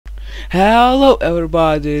Hello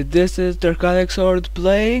everybody, this is Draconic Sword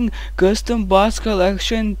playing Custom Boss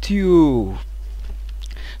Collection 2.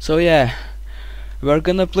 So yeah, we're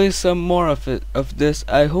gonna play some more of this.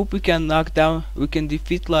 I hope we can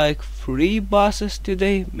defeat like 3 bosses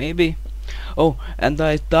today, maybe. Oh, and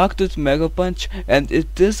I talked with Mega Punch, and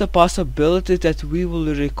it is a possibility that we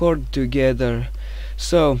will record together.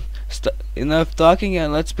 So, enough talking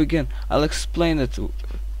and let's begin. I'll explain it.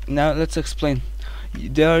 Now let's explain.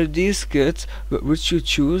 There are these kits which you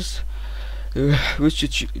choose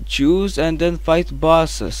and then fight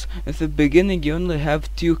bosses. In the beginning you only have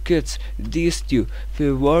 2 kits, these 2,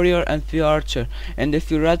 the warrior and the archer, and if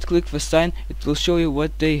you right click the sign it will show you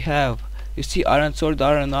what they have. You see iron sword,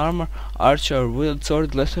 iron armor, archer, wheeled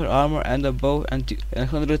sword, lesser armor, and a bow and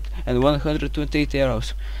 128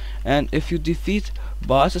 arrows. And if you defeat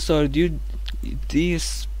bosses or do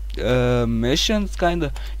these missions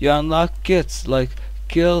kinda, you unlock kits like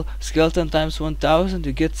kill skeleton times 1000,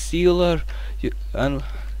 you get sealer, you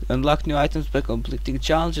unlock new items by completing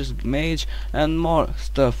challenges, mage, and more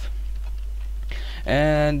stuff.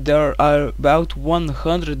 And there are about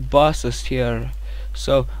 100 bosses here,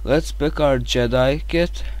 so let's pick our Jedi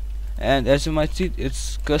kit. And as you might see,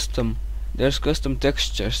 it's custom, there's custom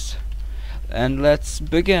textures. And let's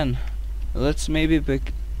begin. Let's maybe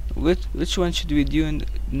pick which one should we do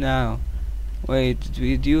now? Wait, did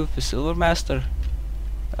we do the Silver Master?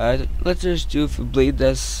 Let's just do the Blade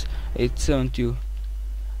as 872.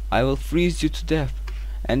 I will freeze you to death.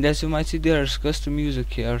 And as you might see, there's custom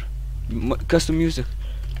music here. Custom music.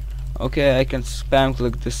 Okay, I can spam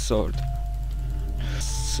click this sword.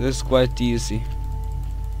 This is quite easy.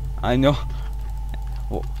 I know.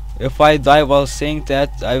 If I die while saying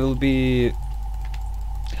that, I will be,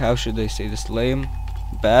 how should I say this, lame,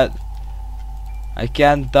 bad. I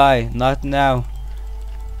can't die, not now.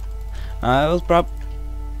 I will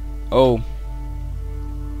oh,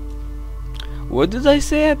 what did I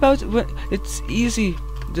say about it? It's easy.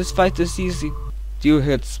 This fight is easy. 2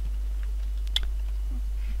 hits.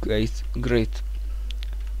 Great.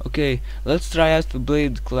 Okay, let's try out the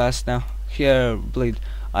blade class now. Here, blade,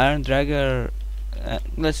 iron dagger.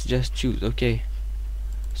 Let's just choose. Okay,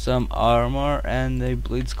 some armor and a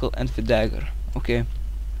blade skull and the dagger. Okay,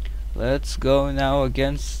 let's go now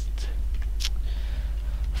against.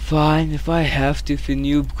 Fine, if I have to, the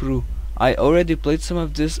noob crew. I already played some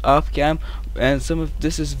of this off cam, and some of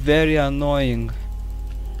this is very annoying.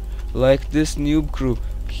 Like this noob crew,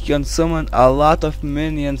 he can summon a lot of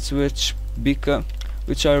minions which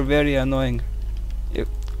are very annoying.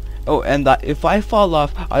 If I fall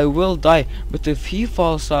off, I will die. But if he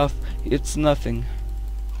falls off, it's nothing.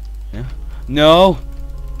 Yeah. No.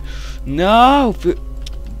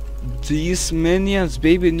 These minions,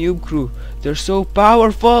 baby noob crew, they're so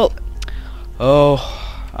powerful. Oh,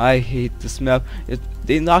 I hate this map.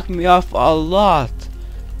 They knock me off a lot.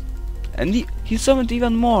 And he summoned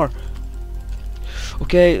even more.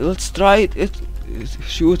 Okay, let's try it.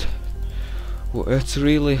 Shoot. Oh, it's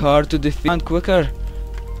really hard to defeat. Quicker.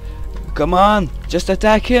 Come on, just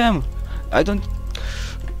attack him. I don't.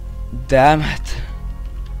 Damn it.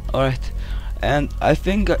 Alright. And I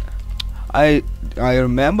think I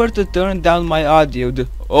remember to turn down my audio.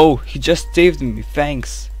 Oh, he just saved me.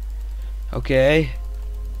 Thanks. Okay.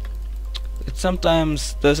 It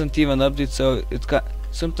sometimes doesn't even update, so it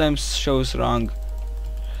sometimes shows wrong.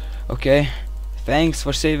 Okay. Thanks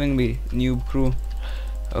for saving me, noob crew.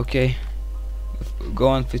 Okay. Go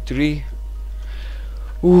on for 3.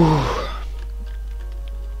 Ooh.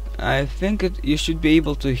 I think you should be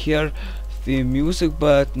able to hear the music,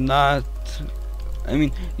 but not. I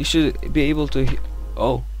mean, you should be able to.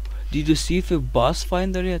 Oh, did you see the boss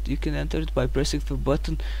finder yet? You can enter it by pressing the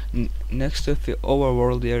button next to the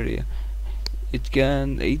overworld area. It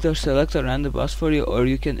can either select a random boss for you, or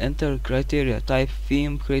you can enter criteria, type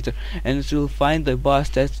theme creator, and it will find a boss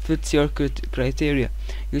that fits your criteria.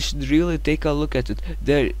 You should really take a look at it.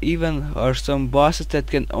 There even are some bosses that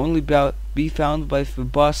can only be found by the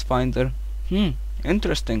boss finder.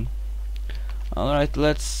 Interesting. Alright,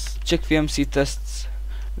 let's check the MC tests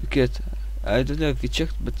kit. I don't know if we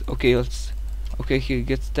checked, but okay, okay, he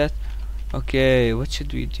gets that. Okay, what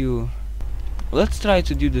should we do? Let's try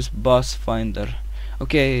to do this boss finder.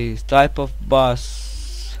 Okay, type of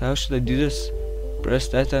boss. How should I do this? Press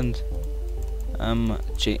that and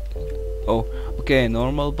oh, okay,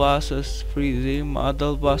 normal bosses, 3D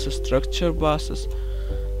model bosses, structure bosses.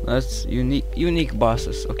 That's unique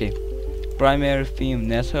bosses. Okay, primary theme,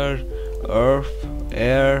 nether, earth,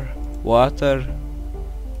 air, water,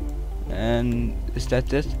 and is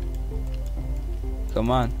that it? Come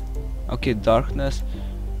on. Okay, darkness,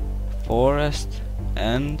 forest,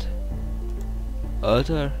 and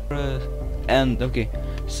other and okay,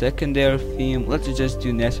 secondary theme. Let's just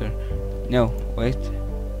do Nether. No, wait,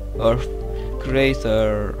 or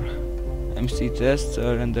creator, MC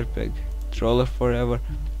tester, Enderpig, troller forever,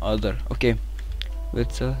 other. Okay,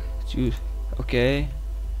 let's choose. Okay,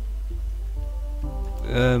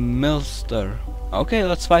 Milster. Okay,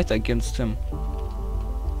 let's fight against him.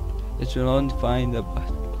 It will only find a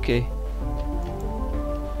bot. Okay,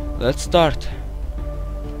 let's start.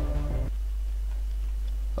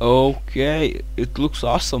 Okay, it looks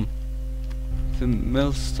awesome. The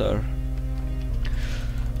Milster.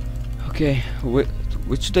 Okay, what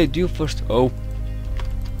should I do first? Oh,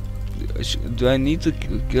 do I need to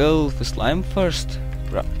kill the slime first?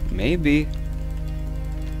 Maybe.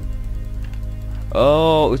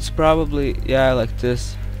 Oh, it's probably, yeah, like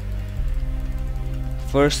this.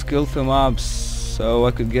 First kill the mobs, so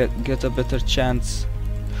I could get a better chance.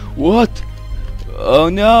 What? Oh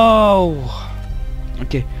no!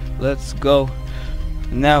 Okay, let's go.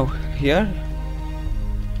 Now here.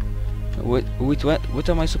 Wait, what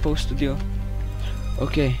am I supposed to do?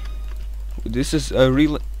 Okay, this is a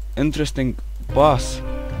real interesting boss.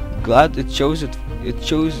 Glad it chose it. It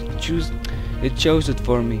chose it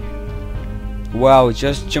for me. Wow, it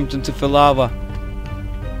just jumped into the lava.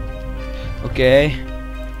 Okay,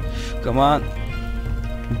 come on.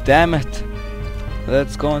 Damn it.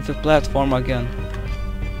 Let's go on the platform again.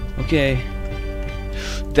 Okay.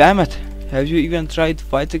 Damn it. Have you even tried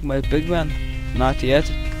fighting my big man? Not yet.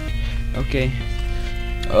 Okay.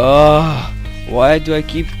 Oh, why do I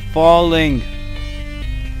keep falling?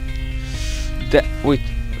 Wait,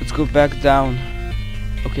 let's go back down.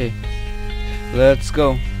 Okay, let's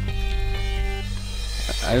go.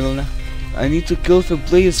 I need to kill the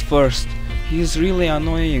Blaze first. He's really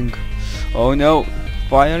annoying. Oh no,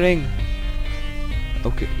 firing.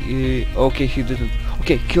 Okay, okay, he didn't.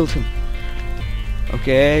 Okay, killed him.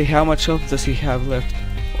 Okay, how much health does he have left?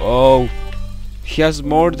 Oh, he has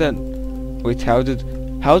more than. Wait, how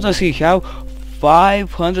does he have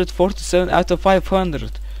 547 out of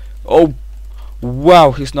 500? Oh,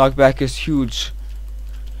 wow, his knockback is huge.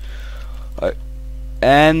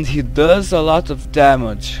 And he does a lot of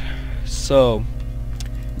damage. So,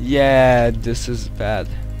 yeah, this is bad.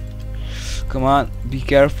 Come on, be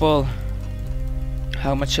careful.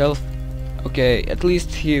 How much health? Okay, at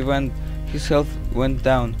least his health went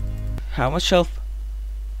down. How much health?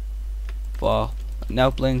 Fall. Now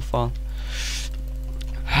playing fall.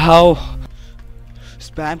 How?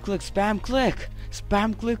 Spam click, spam click.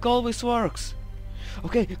 Spam click always works.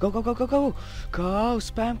 Okay, go. Go,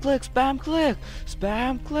 spam click, spam click.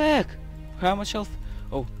 Spam click. How much health?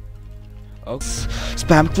 Oh.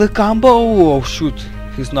 Spam click combo. Oh shoot,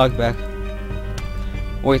 he's knocked back.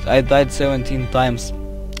 Wait, I died 17 times.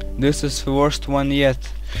 This is the worst one yet.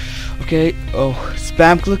 Okay, oh,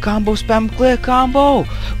 spam click combo.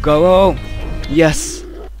 Go. Yes.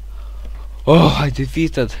 Oh, I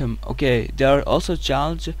defeated him. Okay, there are also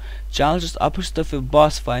challenges opposite of a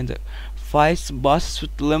boss finder. Fights bosses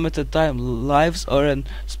with limited time, lives, or in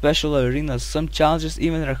special arenas. Some challenges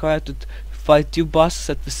even require to fight 2 bosses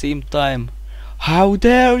at the same time. How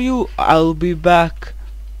dare you! I'll be back.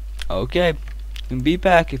 Okay, be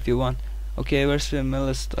back if you want. Okay, where's the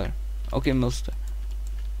Milster? Okay, Milster.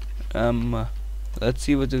 Let's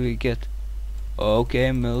see what do we get. Okay,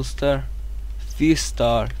 Milster. Fish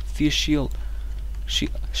star, fish shield.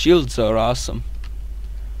 Shields are awesome.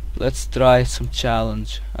 Let's try some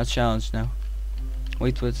challenge. A challenge now.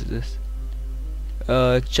 Wait, what's this?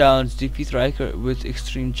 Challenge, defeat Riker with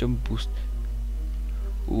extreme jump boost.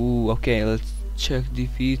 Ooh, okay, let's check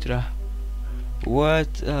defeat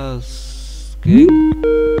What else? Okay.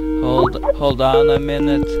 Hold on a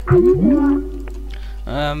minute.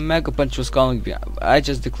 Mega Punch was calling me. I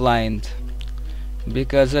just declined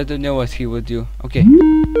because I don't know what he would do. Okay.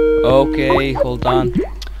 Okay, hold on.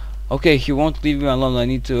 Okay, he won't leave me alone. I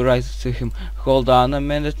need to write to him. Hold on a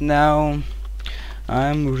minute now.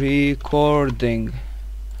 I'm recording.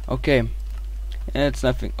 Okay. It's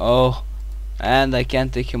nothing. Oh, and I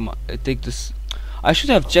can't take this. I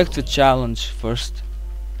should have checked the challenge first.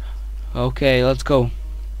 Okay, let's go.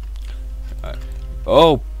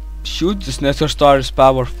 Oh, shoot! This Nether star is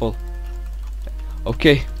powerful.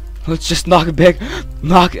 Okay, let's just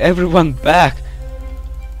knock everyone back.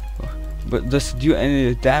 But does it do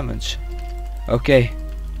any damage? Okay.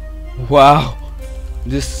 Wow,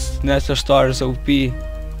 this Nether star is OP.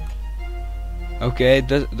 Okay,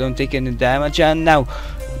 don't take any damage, and now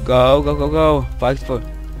go. Fight for.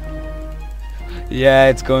 Yeah,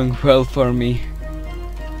 it's going well for me.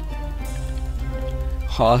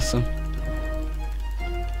 Awesome.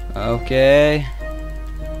 Okay.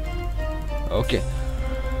 Okay.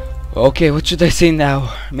 Okay, what should I say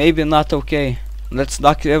now? Maybe not okay. Let's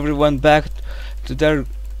knock everyone back to their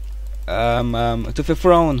to the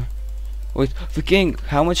throne. Wait, the king,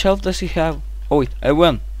 how much health does he have? Oh wait, I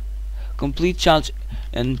won. Complete challenge.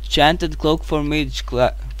 Enchanted cloak for mage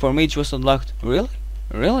was unlocked. Really?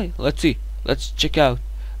 Really? Let's see. Let's check out.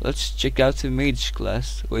 Let's check out the mage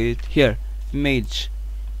class. Wait, here. Mage.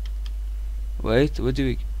 Wait, what do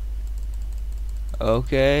we...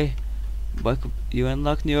 Okay. But you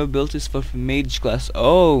unlock new abilities for the mage class.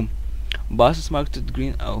 Oh! Bosses marked with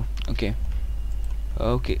green. Oh, okay.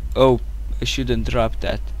 Okay. Oh, I shouldn't drop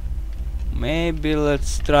that. Maybe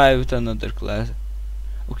let's try with another class.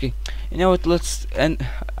 Okay. You know what? Let's end.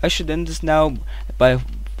 I should end this now by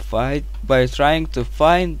trying to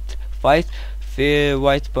fight the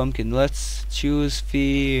white pumpkin. Let's choose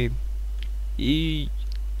the YouTuber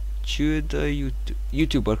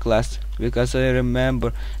class because I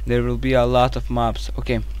remember there will be a lot of mobs.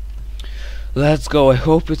 Okay. Let's go. I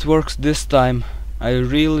hope it works this time. I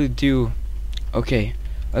really do. Okay,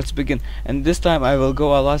 let's begin. And this time I will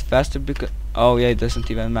go a lot faster because... Oh yeah, it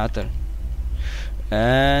doesn't even matter.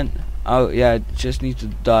 And... Oh yeah, I just need to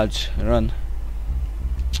dodge. Run.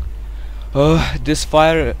 Oh, this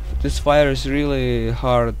fire is really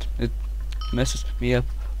hard. It messes me up.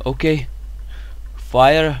 Okay.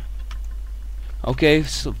 Fire. Okay,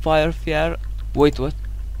 so fire. Wait, what?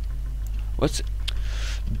 What's...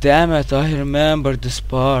 Damn it, I remember this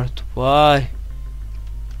part. Why?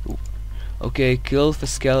 Okay, kill the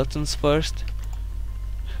skeletons first.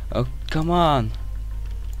 Oh, come on.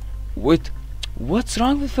 Wait, what's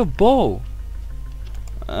wrong with the bow?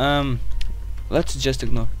 Let's just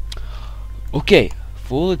ignore. Okay,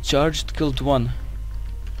 fully charged, killed one.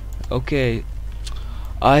 Okay,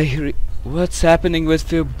 what's happening with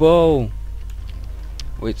the bow?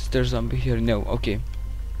 Wait, there's a zombie here. No, okay.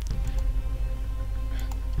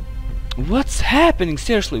 What's happening?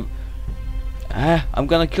 Seriously. I'm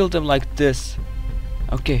gonna kill them like this.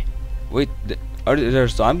 Okay. Wait, are there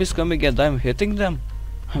zombies coming and I'm hitting them?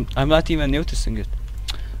 I'm not even noticing it.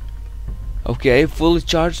 Okay, fully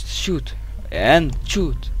charged, shoot. And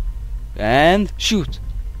shoot. And shoot.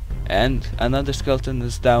 And another skeleton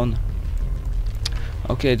is down.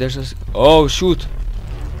 Okay, there's a... Oh, shoot.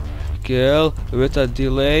 Kill with a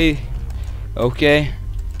delay. Okay.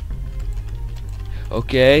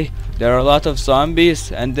 Okay. There are a lot of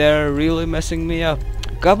zombies and they're really messing me up.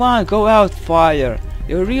 Come on, go out, fire.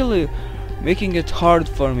 You're really making it hard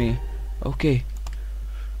for me. Okay.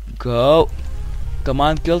 Go. Come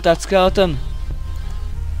on, kill that skeleton.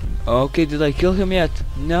 Okay, did I kill him yet?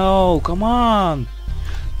 No, come on.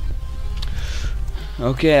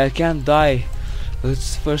 Okay, I can't die.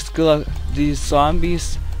 Let's first kill these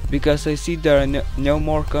zombies because I see there are no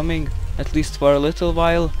more coming, at least for a little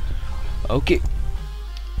while. Okay.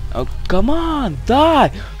 Oh, come on,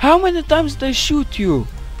 die! How many times did I shoot you?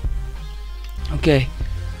 Okay,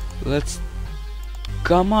 let's...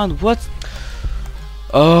 Come on, what?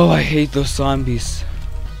 Oh, I hate those zombies.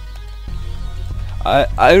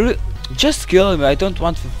 Just kill him. I don't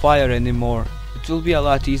want the fire anymore. It will be a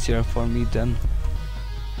lot easier for me then.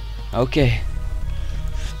 Okay.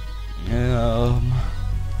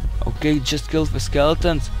 Okay, just kill the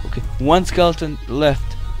skeletons. Okay, one skeleton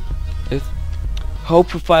left.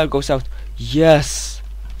 Hope the fire goes out. Yes,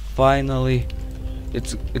 finally.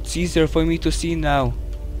 It's easier for me to see now.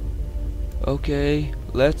 Okay,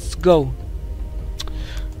 let's go.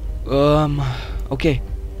 Okay,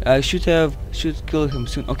 I should kill him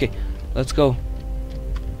soon. Okay, let's go.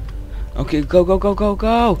 Okay, go, go, go, go,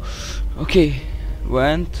 go. Okay,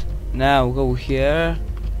 went. Now go here.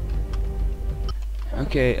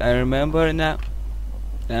 Okay, I remember now.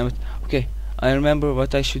 Damn it. Okay, I remember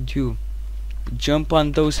what I should do. Jump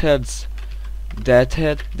on those heads. That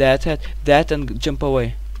head, that, and jump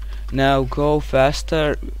away. Now go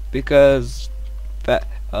faster because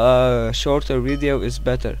shorter video is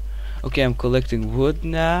better. Okay, I'm collecting wood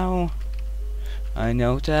now. I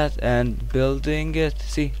know that, and building it.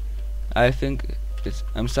 See, I think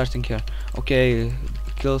I'm starting here. Okay,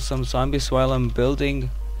 kill some zombies while I'm building.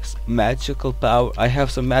 Magical power. I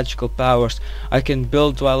have some magical powers. I can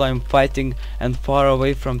build while I'm fighting and far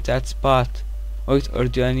away from that spot. Wait, or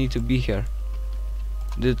do I need to be here?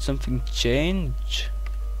 Did something change?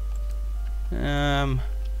 I'm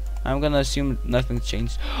gonna assume nothing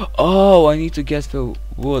changed. Oh, I need to get the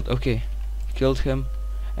wood. Okay, killed him,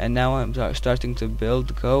 and now I'm starting to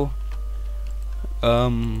build. Go.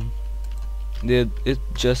 Did it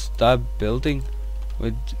just stop building?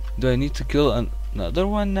 Wait, do I need to kill another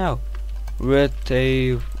one now? With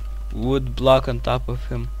a wood block on top of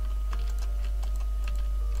him.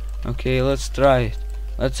 Okay, let's try it.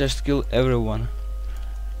 Let's just kill everyone.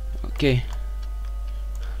 Okay.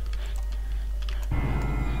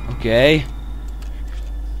 Okay.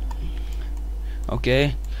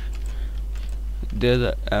 Okay.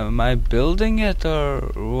 Am I building it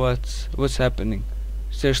or what's happening?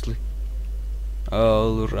 Seriously.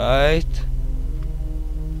 All right.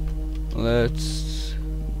 Let's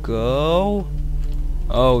go.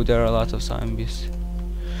 Oh, there are a lot of zombies.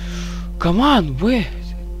 Come on, wait.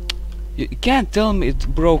 You can't tell me it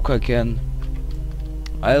broke again.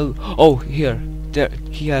 Oh, here. There,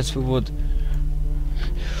 he has wood.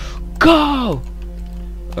 Go!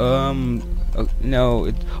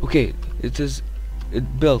 No, okay, it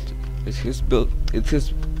built. It is built. It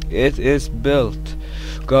is built.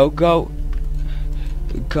 Go.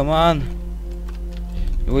 Come on.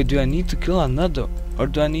 Wait, do I need to kill another? Or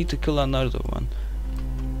do I need to kill another one?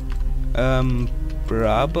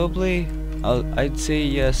 Probably. I'd say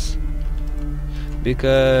yes.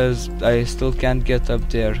 Because I still can't get up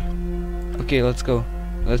there. Okay, let's go.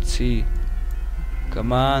 Let's see.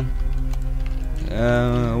 Come on.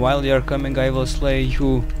 While you're coming, I will slay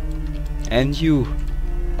you. And you.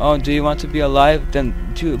 Oh, do you want to be alive? Then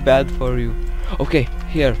too bad for you. Okay,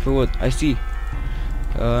 here, for wood. I see.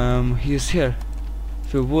 He's here.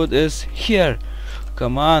 For wood is here.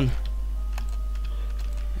 Come on.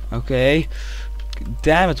 Okay.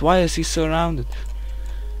 Damn it, why is he surrounded?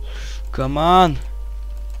 Come on.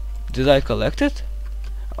 Did I collect it?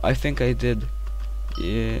 I think I did.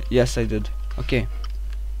 Yeah, yes, I did. Okay.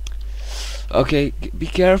 Okay, be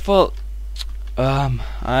careful.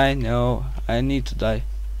 I know. I need to die.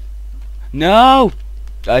 No!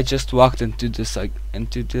 I just walked into this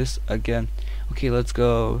again. Okay, let's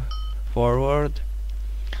go forward.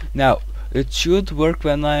 Now, it should work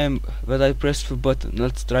when I press the button.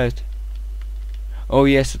 Let's try it. Oh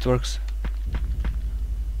yes, it works.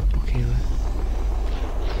 Okay.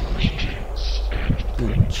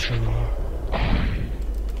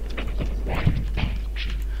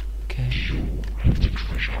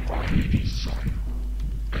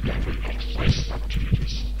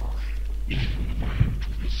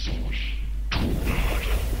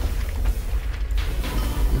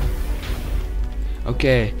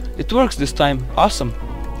 Okay, it works this time. Awesome.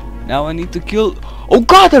 Now I need to kill. Oh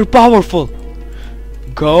god, they're powerful.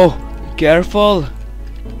 Go, careful.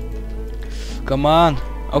 Come on.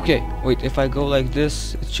 Okay, wait, if I go like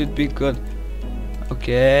this, it should be good.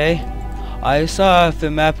 Okay. I saw the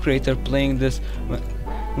map creator playing this.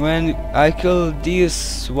 When I kill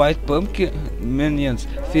these white pumpkin minions,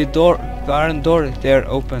 the iron door there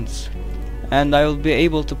opens. And I will be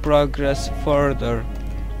able to progress further.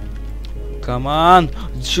 Come on.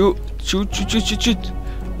 Shoot.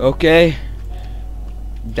 Okay.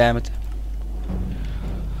 Damn it.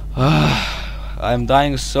 I'm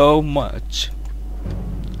dying so much.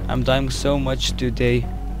 I'm dying so much today.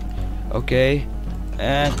 Okay.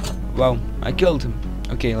 And wow, I killed him.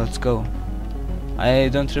 Okay, let's go. I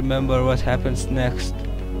don't remember what happens next.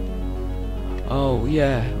 Oh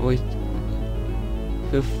yeah, wait.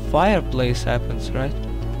 The fireplace happens, right?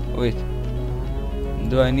 Wait.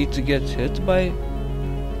 Do I need to get hit by?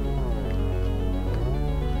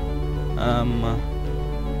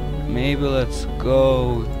 Maybe let's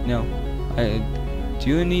go. No, I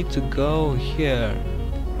do need to go here.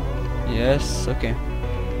 Yes, okay.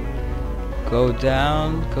 Go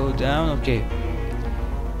down, okay.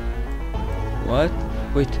 What?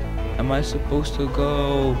 Wait, am I supposed to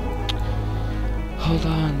go? Hold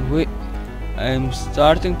on, wait. I'm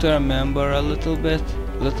starting to remember a little bit.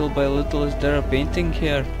 Little by little. Is there a painting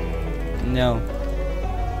here? No.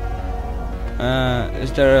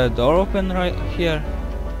 Is there a door open right here?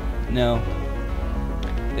 No.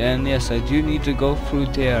 Then yes, I do need to go through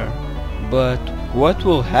there. But what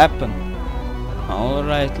will happen?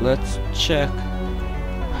 Alright, let's check.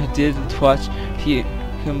 I didn't watch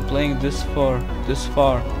him playing this far.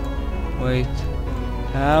 Wait.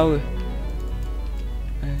 How?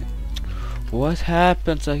 What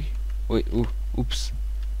happens? Wait. Oops.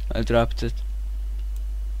 I dropped it.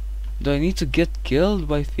 Do I need to get killed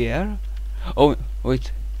by fear? Oh,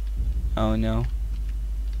 wait. Oh no.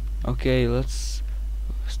 Okay, let's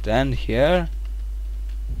stand here.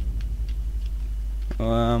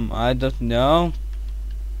 I don't know.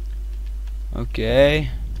 Okay.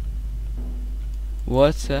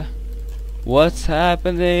 What's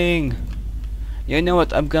happening? You know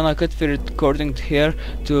what? I'm gonna cut the recording here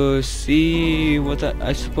to see what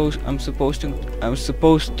I'm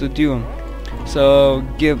supposed to do. So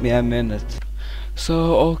give me a minute.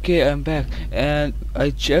 So okay, I'm back, and I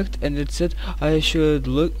checked, and it said I should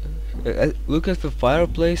look look at the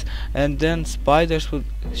fireplace, and then spiders would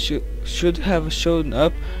should have shown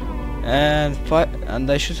up, and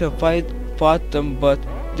I should have fought them, but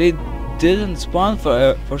they didn't spawn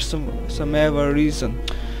for some ever reason.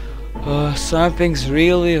 Something's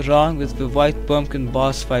really wrong with the White Pumpkin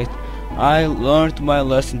boss fight. I learned my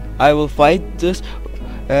lesson. I will fight this.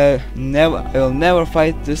 I will never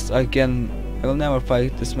fight this again. I will never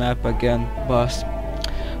fight this map again, boss.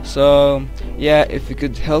 So yeah, if you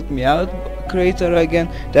could help me out, creator, again,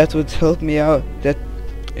 that would help me out. That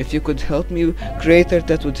if you could help me, creator,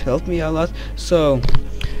 that would help me a lot. So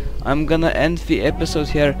I'm gonna end the episode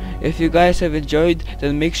here. If you guys have enjoyed,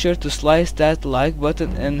 then make sure to slice that like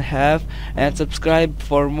button in half and subscribe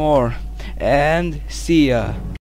for more. And see ya.